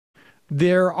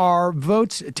there are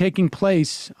votes taking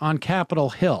place on Capitol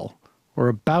Hill, or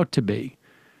about to be,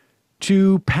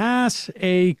 to pass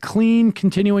a clean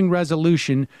continuing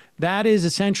resolution that is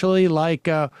essentially like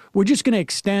we're just going to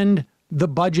extend the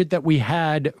budget that we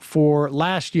had for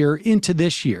last year into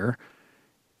this year.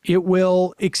 It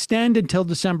will extend until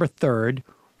December 3rd.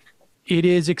 It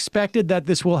is expected that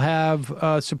this will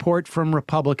have support from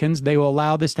Republicans. They will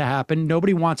allow this to happen.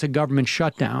 Nobody wants a government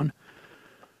shutdown.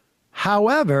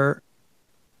 However,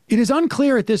 it is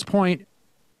unclear at this point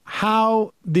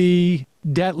how the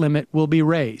debt limit will be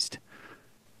raised.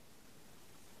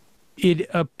 It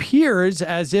appears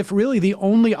as if really the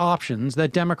only options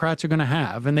that Democrats are going to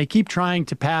have, and they keep trying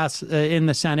to pass in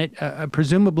the Senate,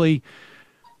 presumably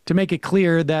to make it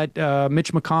clear that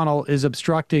Mitch McConnell is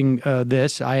obstructing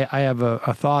this. I have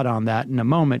a thought on that in a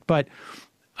moment. But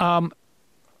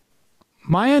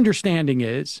my understanding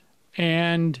is,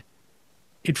 and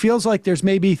it feels like there's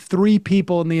maybe 3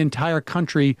 people in the entire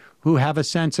country who have a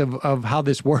sense of how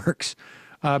this works.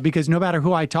 Because no matter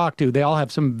who I talk to, they all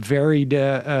have some varied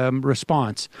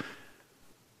response.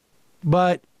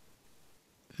 But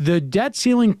the debt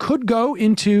ceiling could go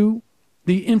into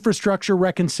the infrastructure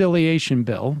reconciliation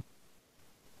bill.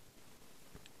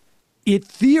 It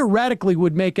theoretically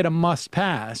would make it a must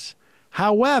pass.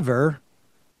 However,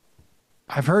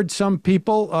 I've heard some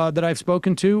people that I've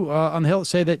spoken to on the Hill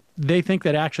say that they think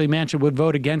that actually Manchin would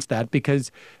vote against that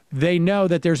because they know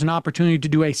that there's an opportunity to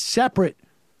do a separate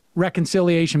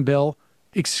reconciliation bill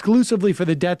exclusively for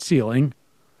the debt ceiling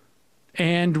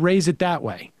and raise it that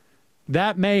way.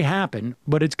 That may happen,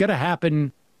 but it's going to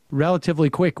happen relatively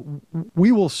quick.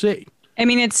 We will see. I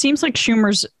mean, it seems like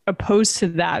Schumer's opposed to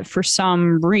that for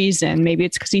some reason. Maybe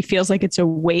it's because he feels like it's a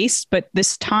waste, but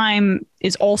this time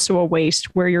is also a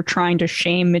waste where you're trying to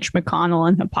shame Mitch McConnell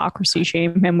and hypocrisy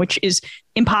shame him, which is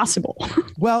impossible.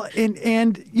 Well,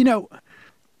 and you know,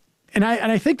 and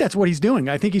I think that's what he's doing.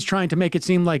 I think he's trying to make it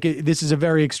seem like this is a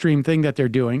very extreme thing that they're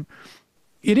doing.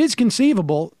 It is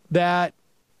conceivable that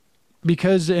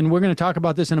because, and we're going to talk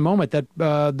about this in a moment, that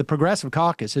the Progressive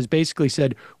Caucus has basically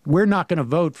said, we're not going to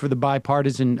vote for the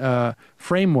bipartisan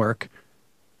framework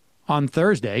on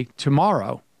Thursday,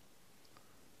 tomorrow,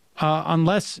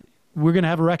 unless we're going to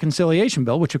have a reconciliation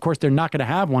bill, which, of course, they're not going to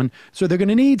have one. So they're going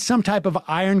to need some type of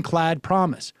ironclad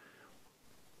promise.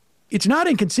 It's not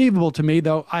inconceivable to me,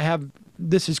 though.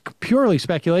 This is purely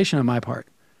speculation on my part,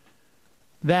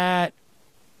 that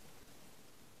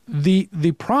the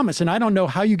promise, and I don't know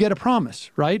how you get a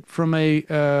promise, right, from a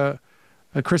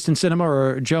Kyrsten Sinema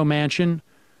or Joe Manchin.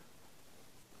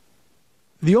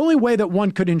 The only way that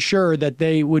one could ensure that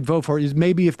they would vote for it is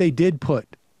maybe if they did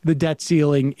put the debt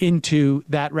ceiling into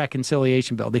that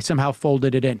reconciliation bill. They somehow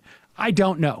folded it in. I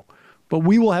don't know, but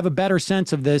we will have a better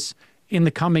sense of this in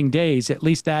the coming days, at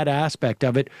least that aspect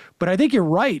of it. But I think you're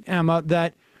right, Emma,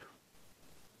 that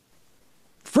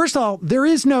first of all, there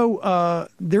is no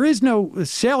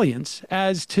salience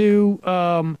as to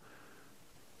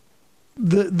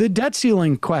the debt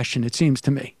ceiling question. It seems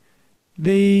to me,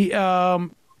 I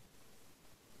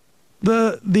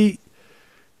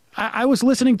was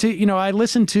listening to I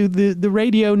listen to the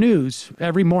radio news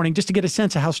every morning just to get a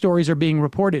sense of how stories are being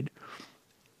reported.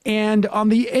 And on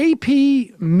the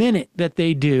AP minute that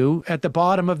they do at the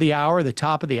bottom of the hour, the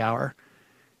top of the hour,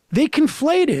 they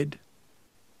conflated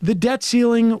the debt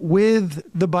ceiling with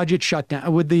the budget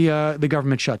shutdown, with the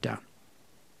government shutdown.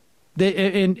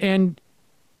 And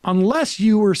unless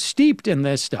you were steeped in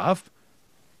this stuff,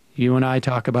 you and I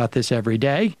talk about this every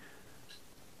day,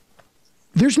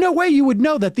 there's no way you would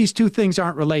know that these two things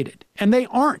aren't related. And they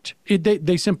aren't.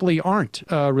 They simply aren't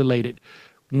related.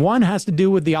 One has to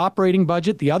do with the operating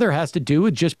budget. The other has to do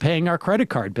with just paying our credit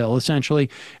card bill, essentially.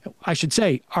 I should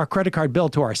say our credit card bill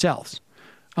to ourselves,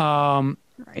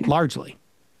 largely.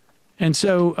 And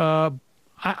so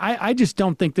I just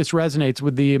don't think this resonates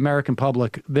with the American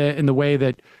public in the way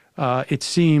that it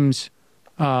seems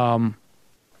that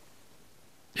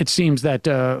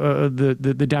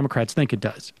the Democrats think it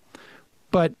does.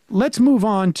 But let's move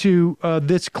on to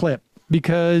this clip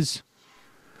because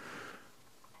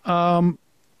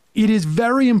it is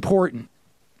very important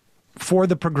for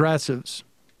the progressives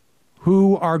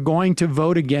who are going to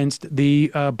vote against the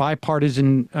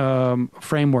bipartisan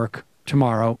framework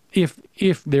tomorrow,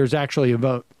 if there's actually a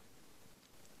vote,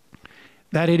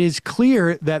 that it is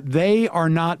clear that they are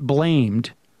not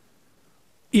blamed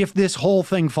if this whole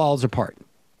thing falls apart.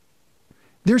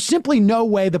 There's simply no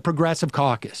way the Progressive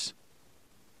Caucus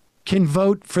can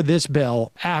vote for this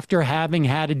bill after having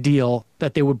had a deal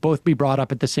that they would both be brought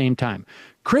up at the same time.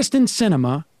 Kyrsten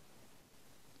Sinema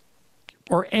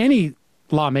or any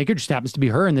lawmaker, just happens to be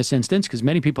her in this instance, because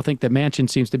many people think that Manchin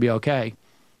seems to be okay,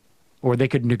 or they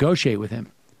could negotiate with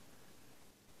him,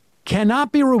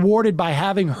 cannot be rewarded by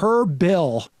having her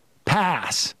bill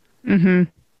pass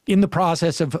in the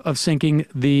process of sinking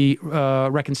the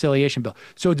reconciliation bill.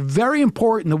 So it's very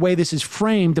important the way this is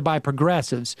framed by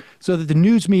progressives so that the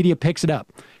news media picks it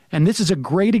up. And this is a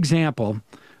great example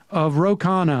of Ro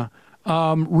Khanna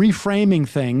reframing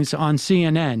things on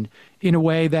CNN in a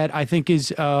way that I think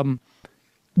is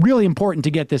really important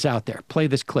to get this out there. Play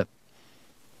this clip.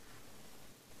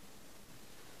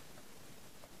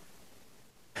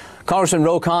 Congressman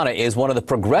Ro Khanna is one of the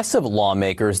progressive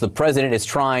lawmakers the president is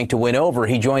trying to win over.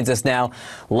 He joins us now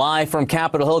live from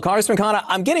Capitol Hill. Congressman Khanna,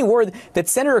 I'm getting word that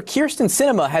Senator Kyrsten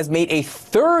Sinema has made a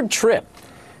third trip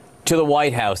to the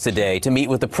White House today to meet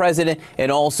with the president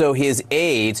and also his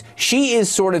aides. She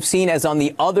is sort of seen as on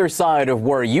the other side of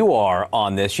where you are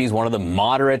on this. She's one of the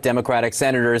moderate Democratic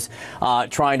senators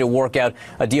trying to work out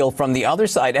a deal from the other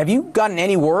side. Have you gotten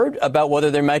any word about whether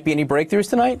there might be any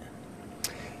breakthroughs tonight?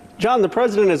 John, the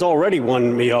president has already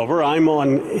won me over. I'm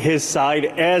on his side,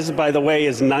 as, by the way,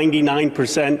 is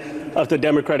 99% of the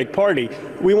Democratic Party.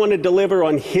 We want to deliver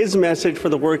on his message for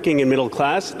the working and middle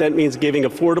class. That means giving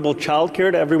affordable child care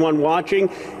to everyone watching.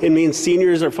 It means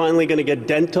seniors are finally going to get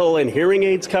dental and hearing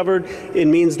aids covered. It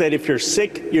means that if you're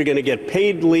sick, you're going to get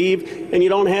paid leave, and you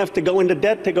don't have to go into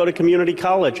debt to go to community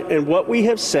college. And what we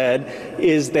have said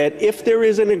is that if there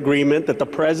is an agreement that the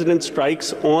president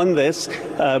strikes on this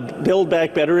Build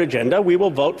Back Better agenda, we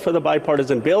will vote for the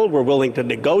bipartisan bill. We're willing to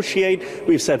negotiate.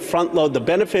 We've said front load the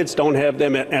benefits, don't have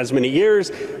them as many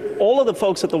years. All of the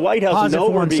folks at the White House know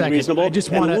we're being reasonable. I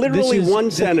just want to, literally one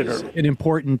senator. This is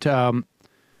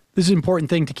an important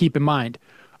thing to keep in mind.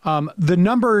 The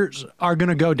numbers are going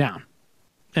to go down.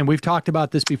 And we've talked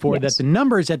about this before, that the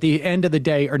numbers at the end of the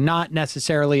day are not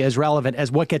necessarily as relevant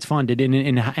as what gets funded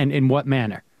in what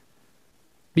manner.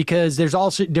 Because there's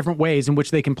also different ways in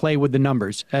which they can play with the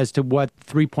numbers as to what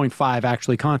 3.5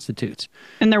 actually constitutes.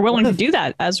 And they're willing to do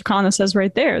that, as Khanna says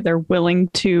right there. They're willing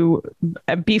to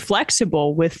be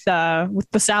flexible with the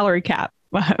salary cap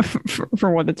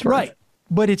for what it's worth. Right.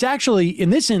 But it's actually,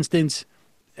 in this instance,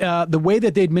 the way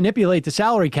that they'd manipulate the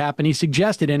salary cap, and he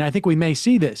suggested, and I think we may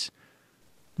see this,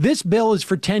 this bill is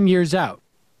for 10 years out.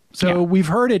 So we've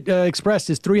heard it expressed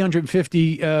as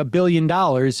 $350 billion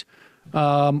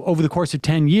over the course of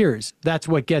 10 years. That's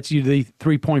what gets you the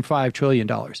 $3.5 trillion.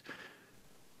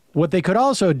 What they could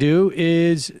also do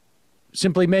is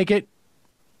simply make it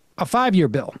a 5-year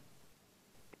bill.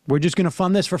 We're just going to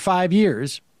fund this for 5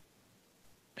 years.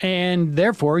 And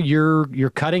therefore,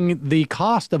 you're cutting the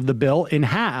cost of the bill in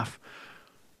half.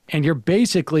 And you're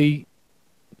basically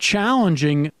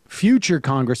challenging future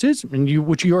Congresses, and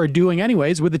which you are doing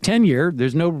anyways with the 10-year.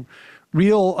 There's no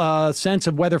real sense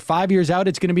of whether 5 years out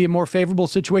it's going to be a more favorable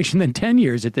situation than 10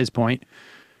 years at this point.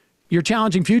 You're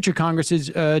challenging future Congresses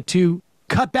to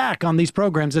cut back on these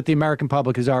programs that the American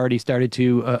public has already started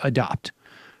to adopt.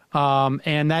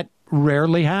 And that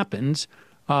rarely happens,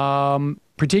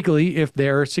 particularly if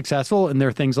they're successful, and there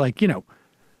are things like,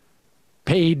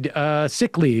 paid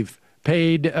sick leave,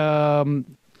 paid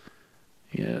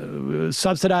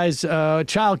subsidized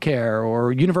childcare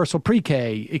or universal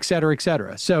pre-K, et cetera, et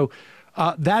cetera. So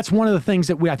that's one of the things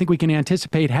that I think we can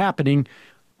anticipate happening,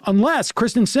 unless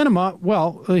Kyrsten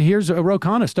Sinema, here's Ro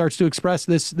Khanna starts to express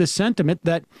this sentiment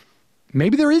that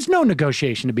maybe there is no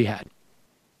negotiation to be had.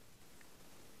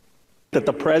 That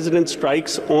the president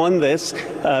strikes on this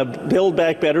Build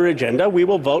Back Better agenda. We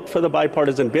will vote for the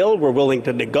bipartisan bill. We're willing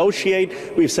to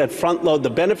negotiate. We've said front load the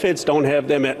benefits, don't have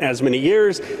them as many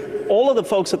years. All of the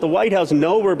folks at the White House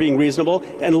know we're being reasonable,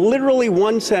 and literally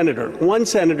one senator,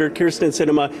 Kyrsten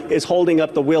Sinema, is holding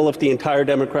up the will of the entire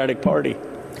Democratic Party.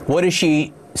 What has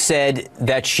she said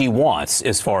that she wants,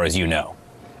 as far as you know?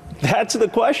 That's the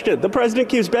question. The president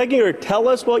keeps begging her, tell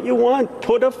us what you want.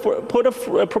 Put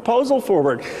a proposal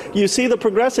forward. You see the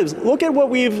progressives. Look at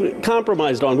what we've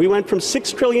compromised on. We went from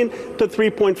 $6 trillion to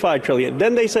 $3.5 trillion.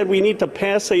 Then they said we need to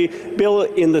pass a bill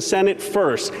in the Senate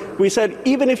first. We said,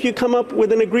 even if you come up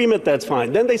with an agreement, that's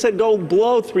fine. Then they said, go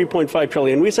below $3.5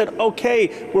 trillion. We said,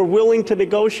 okay, we're willing to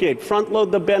negotiate. Front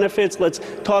load the benefits. Let's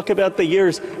talk about the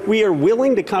years. We are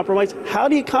willing to compromise. How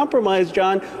do you compromise,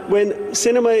 John, when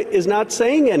Sinema is not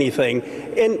saying anything?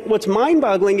 And what's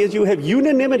mind-boggling is you have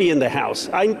unanimity in the House.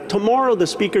 Tomorrow the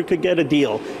Speaker could get a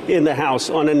deal in the House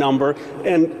on a number,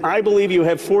 and I believe you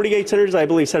have 48 senators. I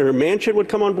believe Senator Manchin would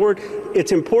come on board.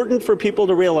 It's important for people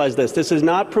to realize this. This is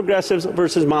not progressives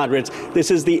versus moderates.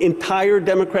 This is the entire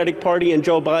Democratic Party and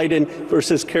Joe Biden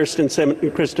versus Kyrsten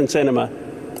Sinema.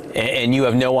 And you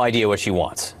have no idea what she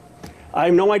wants? I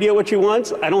have no idea what she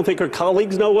wants. I don't think her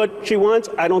colleagues know what she wants.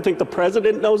 I don't think the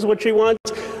president knows what she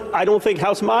wants. I don't think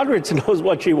House moderates knows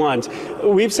what she wants.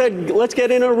 We've said, let's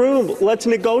get in a room. Let's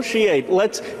negotiate.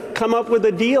 Let's come up with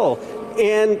a deal.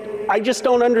 And I just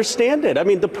don't understand it. I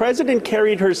mean, the president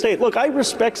carried her state. Look, I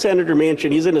respect Senator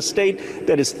Manchin. He's in a state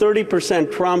that is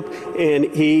 30% Trump, and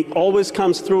he always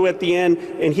comes through at the end,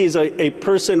 and he's a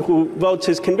person who votes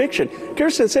his conviction.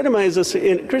 Kyrsten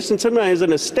Sinema is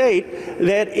in a state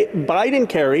that Biden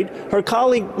carried. Her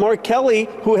colleague, Mark Kelly,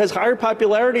 who has higher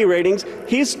popularity ratings,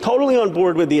 he's totally on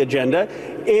board with the agenda.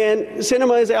 And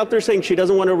Sinema is out there saying she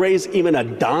doesn't want to raise even a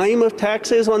dime of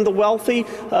taxes on the wealthy,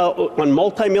 on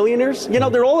multimillionaires. You know,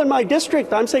 they're all in my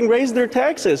district. I'm saying raise their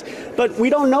taxes. But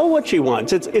we don't know what she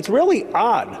wants. It's really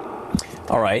odd.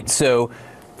 All right. So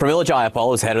Pramila Jayapal,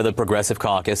 who's head of the Progressive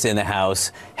Caucus in the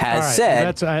House, has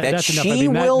said that she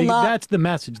will not. That's the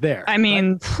message there. I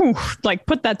mean, like,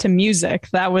 put that to music.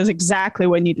 That was exactly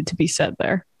what needed to be said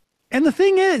there. And the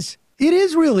thing is, it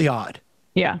is really odd.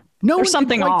 Yeah. There's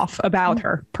something off about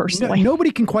her personally. Nobody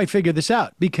can quite figure this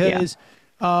out because,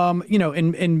 you know,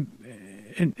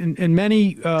 in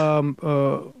many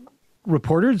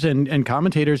reporters and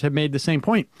commentators have made the same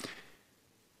point.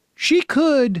 She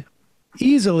could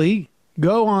easily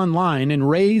go online and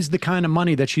raise the kind of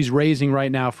money that she's raising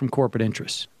right now from corporate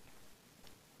interests.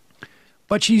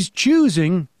 But she's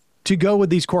choosing to go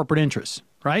with these corporate interests,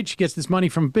 right? She gets this money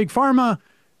from Big Pharma.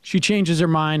 She changes her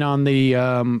mind on the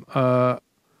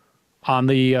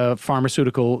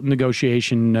pharmaceutical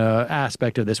negotiation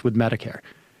aspect of this with Medicare.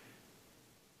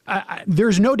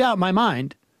 There's no doubt in my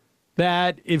mind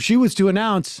that if she was to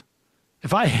announce,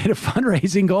 if I hit a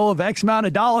fundraising goal of X amount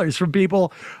of dollars from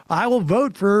people, I will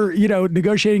vote for, you know,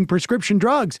 negotiating prescription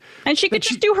drugs. And she could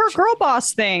just do her girl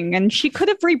boss thing. And she could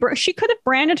have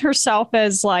branded herself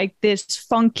as like this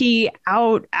funky,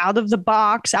 out of the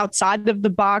box, outside of the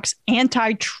box,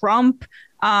 anti-Trump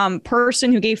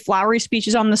person who gave flowery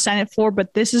speeches on the Senate floor.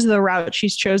 But this is the route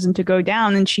she's chosen to go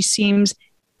down. And she seems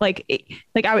like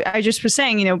I just was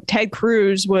saying, you know, Ted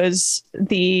Cruz was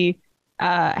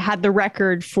had the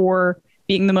record for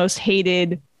being the most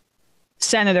hated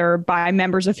senator by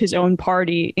members of his own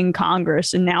party in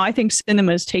Congress. And now I think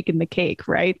Sinema's taken the cake,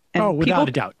 right? And without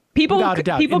a doubt. People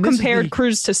compared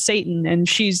Cruz to Satan, and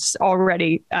she's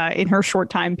already, in her short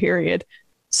time period,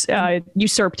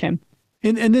 usurped him.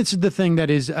 And this is the thing that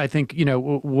is, I think, you know,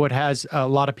 what has a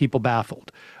lot of people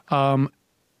baffled.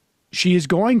 She is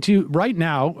going to, right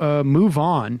now, Move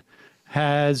On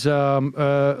has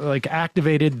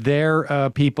activated their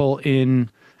people in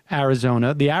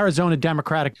Arizona. The Arizona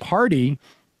Democratic Party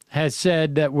has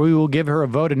said that we will give her a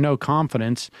vote of no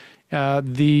confidence.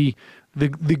 The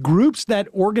groups that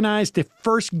organized to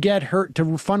first get her to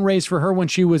fundraise for her when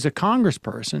she was a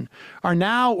congressperson are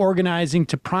now organizing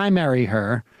to primary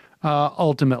her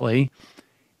ultimately.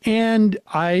 And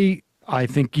I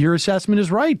think your assessment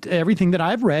is right. Everything that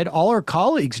I've read, all her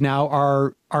colleagues now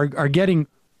are getting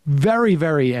very,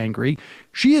 very angry.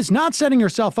 She is not setting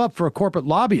herself up for a corporate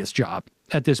lobbyist job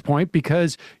at this point,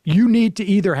 because you need to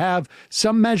either have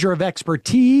some measure of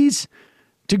expertise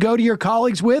to go to your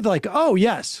colleagues with, like, oh,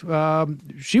 yes,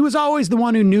 she was always the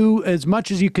one who knew as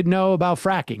much as you could know about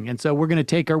fracking, and so we're going to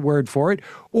take her word for it.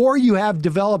 Or you have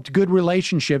developed good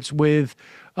relationships with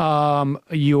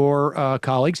your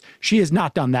colleagues. She has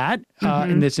not done that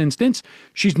in this instance.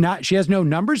 She has no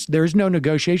numbers. There's no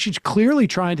negotiations. Clearly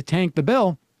trying to tank the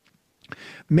bill.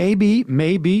 Maybe,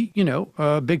 you know,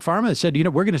 Big Pharma said, you know,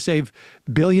 we're going to save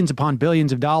billions upon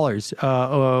billions of dollars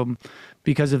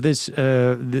because of this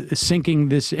sinking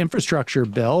this infrastructure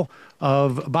bill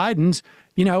of Biden's.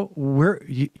 You know,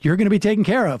 you're going to be taken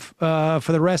care of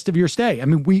for the rest of your stay. I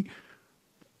mean,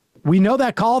 we know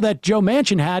that call that Joe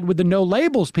Manchin had with the no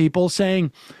labels people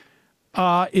saying,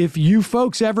 if you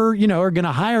folks ever, you know, are going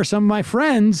to hire some of my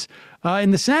friends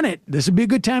in the Senate, this would be a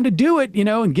good time to do it, you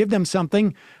know, and give them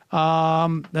something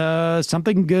good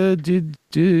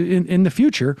in the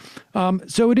future.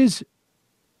 So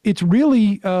it's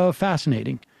really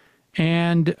fascinating.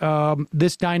 And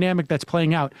this dynamic that's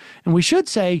playing out. And we should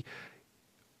say,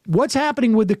 what's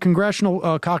happening with the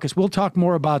congressional caucus, we'll talk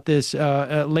more about this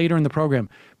later in the program.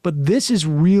 But this is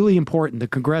really important,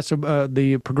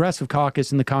 the Progressive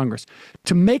Caucus in the Congress.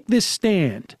 To make this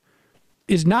stand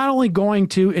is not only going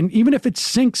to, and even if it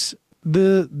sinks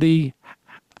the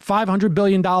 $500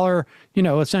 billion, you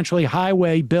know, essentially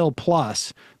highway bill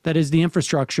plus, that is the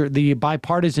infrastructure, the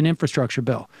bipartisan infrastructure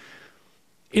bill,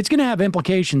 it's going to have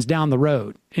implications down the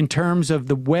road in terms of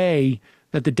the way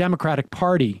that the Democratic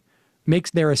Party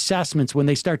makes their assessments when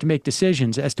they start to make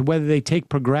decisions as to whether they take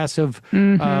progressive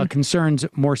concerns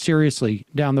more seriously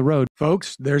down the road.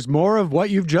 Folks, there's more of what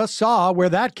you've just saw where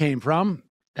that came from.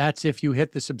 That's if you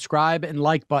hit the subscribe and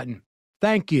like button.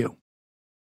 Thank you.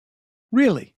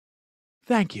 Really,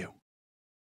 thank you.